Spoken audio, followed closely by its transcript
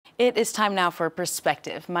It is time now for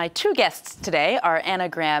Perspective. My two guests today are Anna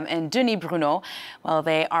Graham and Denis Bruneau. Well,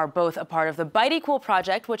 they are both a part of the BaityKool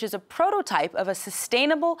project, which is a prototype of a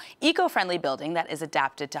sustainable, eco-friendly building that is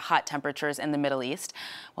adapted to hot temperatures in the Middle East.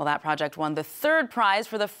 Well, that project won the third prize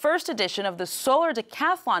for the first edition of the Solar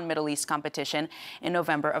Decathlon Middle East competition in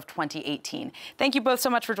November of 2018. Thank you both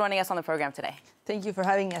so much for joining us on the program today. Thank you for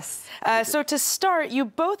having us. So to start, you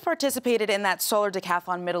both participated in that Solar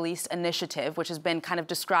Decathlon Middle East initiative, which has been kind of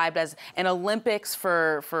described as an Olympics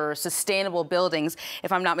for sustainable buildings,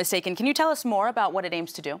 if I'm not mistaken. Can you tell us more about what it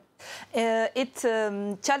aims to do? It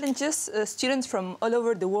challenges students from all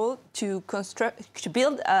over the world to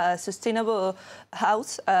build a sustainable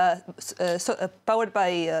house powered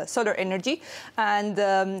by solar energy,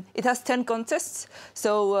 and it has 10 contests.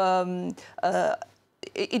 So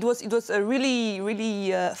it was a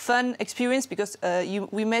really fun experience because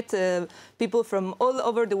we met people from all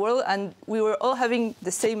over the world, and we were all having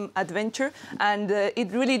the same adventure. And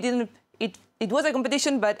it really didn't. It was a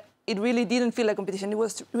competition, but it really didn't feel like a competition. It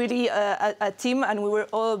was really a team, and we were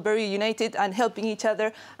all very united and helping each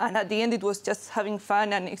other. And at the end, it was just having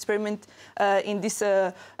fun and experiment in these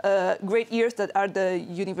great years that are the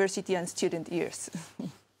university and student years.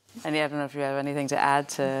 And I don't know if you have anything to add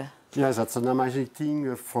to. Yes, that's an amazing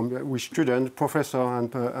thing with students, professors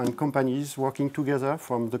and companies working together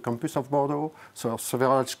from the campus of Bordeaux. So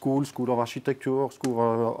several schools, School of Architecture,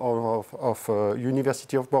 School of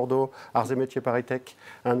University of Bordeaux, Arts et Métiers Paris Tech,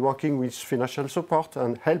 and working with financial support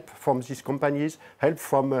and help from these companies, help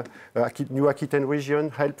from New Aquitaine region,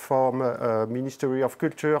 help from Ministry of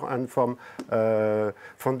Culture and from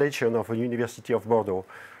Foundation of the University of Bordeaux.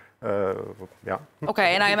 Yeah.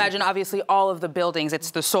 Okay, and I imagine obviously all of the buildings,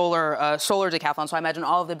 it's the solar decathlon, so I imagine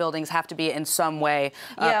all of the buildings have to be in some way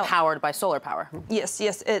powered by solar power. Yes,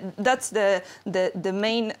 that's the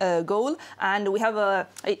main goal, and we have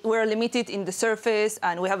we're limited in the surface,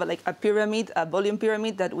 and we have a pyramid, a volume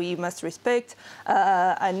pyramid that we must respect,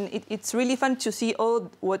 and it's really fun to see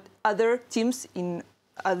what other teams in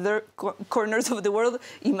other corners of the world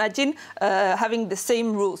imagine having the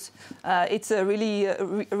same rules. It's a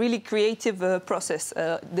really creative process.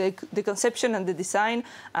 The conception and the design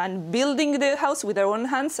and building the house with our own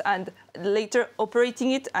hands and later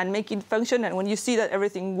operating it and making it function. And when you see that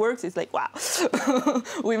everything works, it's like, wow,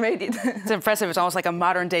 we made it. It's impressive. It's almost like a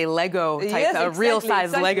modern day Lego type, yes, exactly,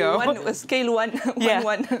 real-size Lego. Scale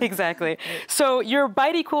one. Exactly. So your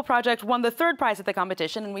BaityKool project won the third prize at the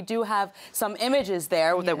competition, and we do have some images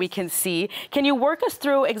there that we can see. Can you work us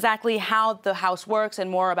through exactly how the house works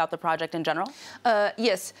and more about the project in general?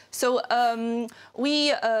 Yes. So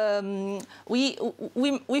we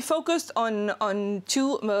focused on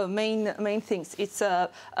two main things. It's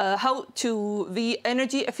how to be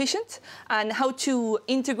energy efficient and how to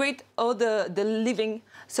integrate all the living,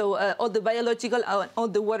 so all the biological and all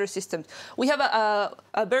the water systems. We have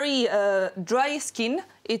a very dry skin.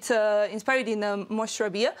 It's inspired in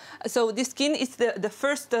Moistravia. So this skin is the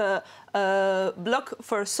first block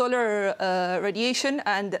for solar radiation,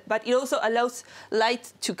 but it also allows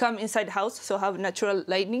light to come inside the house, so have natural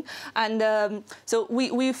lighting. And so we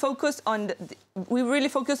really focus on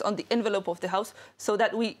the envelope of the house, so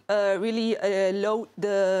that we really lower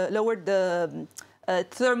the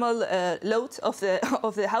thermal load of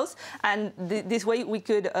the house, and this way we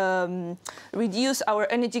could reduce our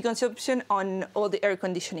energy consumption on all the air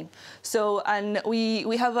conditioning. So, and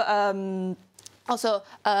we have also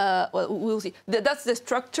well, we'll see. That's the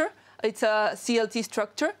structure. It's a CLT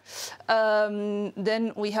structure.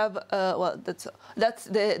 Then we have well, that's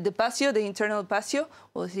the patio, the internal patio.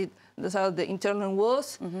 We'll see. Those are the internal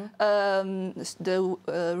walls. The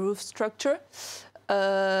roof structure.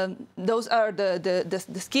 Those are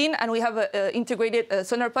the skin, and we have integrated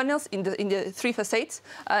solar panels in the three facades,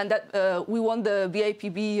 and that we won the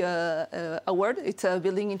BIPB award. It's a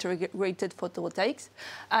building integrated photovoltaics,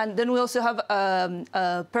 and then we also have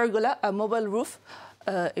a pergola, a mobile roof.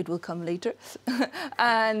 It will come later,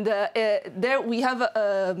 and there we have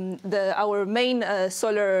our main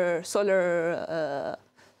solar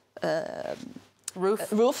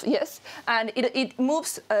roof, yes, and it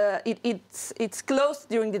moves. It's closed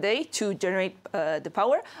during the day to generate the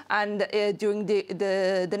power, and during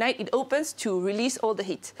the night it opens to release all the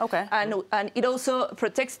heat. Okay. And it also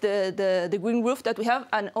protects the green roof that we have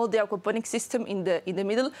and all the aquaponic system in the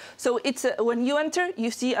middle. So it's when you enter,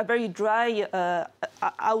 you see a very dry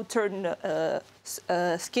outer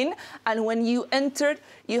skin, and when you enter,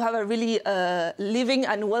 you have a really living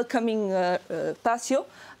and welcoming patio.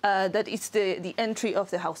 That is the entry of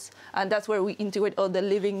the house, and that's where we integrate all the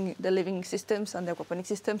living systems and the aquaponic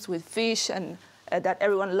systems with fish and that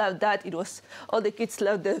everyone loved that. It was, all the kids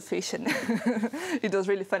loved the fish, and it was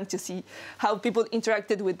really fun to see how people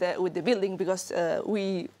interacted with the building, because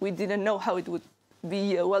we didn't know how it would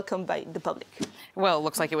be welcomed by the public. Well, it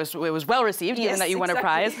looks like it was well received, yes, given that you won a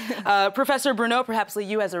prize. Professor Bruneau, perhaps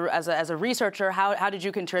you as a researcher, how did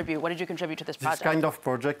you contribute? What did you contribute to this project? This kind of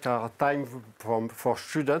projects are time for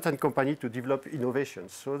students and companies to develop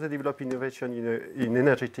innovations. So they develop innovation in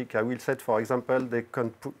energetic. I will say, for example, they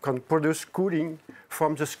can produce cooling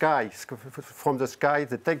from the sky. From the sky,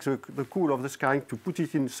 they take the cool of the sky to put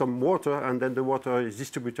it in some water, and then the water is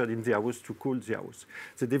distributed in the house to cool the house.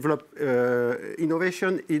 They develop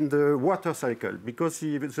innovation in the water cycle, because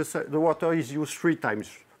the water is used 3 times.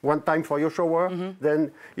 One time for your shower,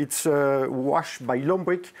 then it's washed by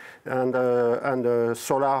lombric and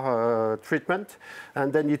solar treatment,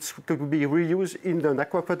 and then it could be reused in the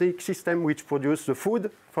aquaponic system, which produces the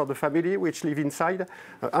food for the family which live inside,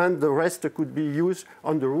 and the rest could be used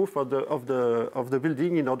on the roof of the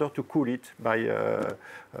building in order to cool it by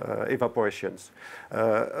evaporations.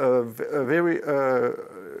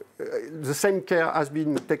 The same care has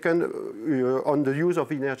been taken on the use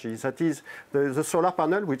of energy. That is, the solar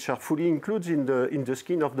panel, which are fully included in the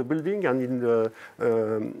skin of the building and in the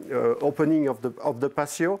opening of the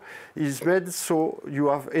patio, is made so you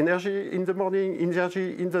have energy in the morning,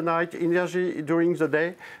 energy in the night, energy during the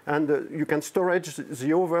day, and you can storage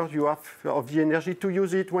the over you have of the energy to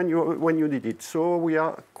use it when you need it. So we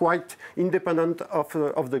are quite independent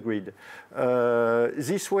of the grid.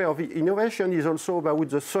 This way of innovation is also about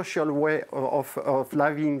the social way of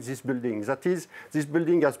living this building. That is, this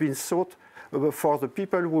building has been thought for the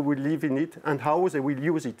people who will live in it and how they will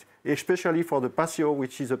use it, especially for the patio,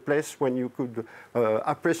 which is a place when you could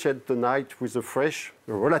appreciate the night with the fresh,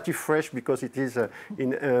 relative fresh, because it is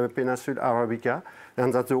in Peninsula Arabica.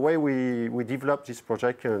 And that's the way we developed this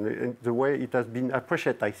project, and the way it has been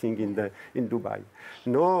appreciated, I think, in Dubai.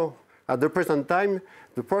 No, at the present time,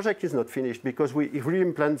 the project is not finished, because we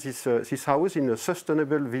reimplant this house in a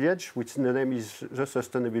sustainable village, which the name is the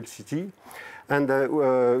Sustainable City. And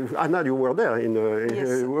Anna, you were there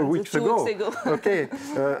yes, weeks ago. Okay,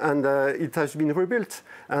 and it has been rebuilt.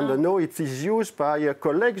 And now it is used by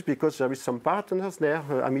colleagues, because there is some partners there,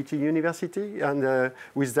 Amity University, and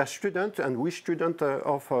with their students, and we students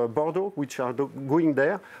of Bordeaux, which are going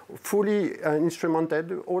there, fully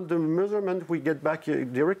instrumented. All the measurements we get back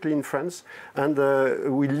directly in France, and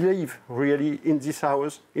we live really in this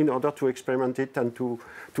house in order to experiment it and to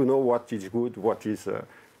know what is good, what is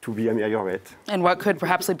to be ameliorated. And what could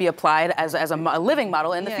perhaps be applied as a living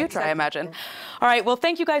model in the future, exactly. I imagine. All right, well,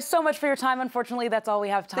 thank you guys so much for your time. Unfortunately, that's all we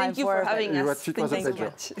have time for. Thank you for having us. It was a pleasure.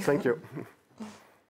 Thank you.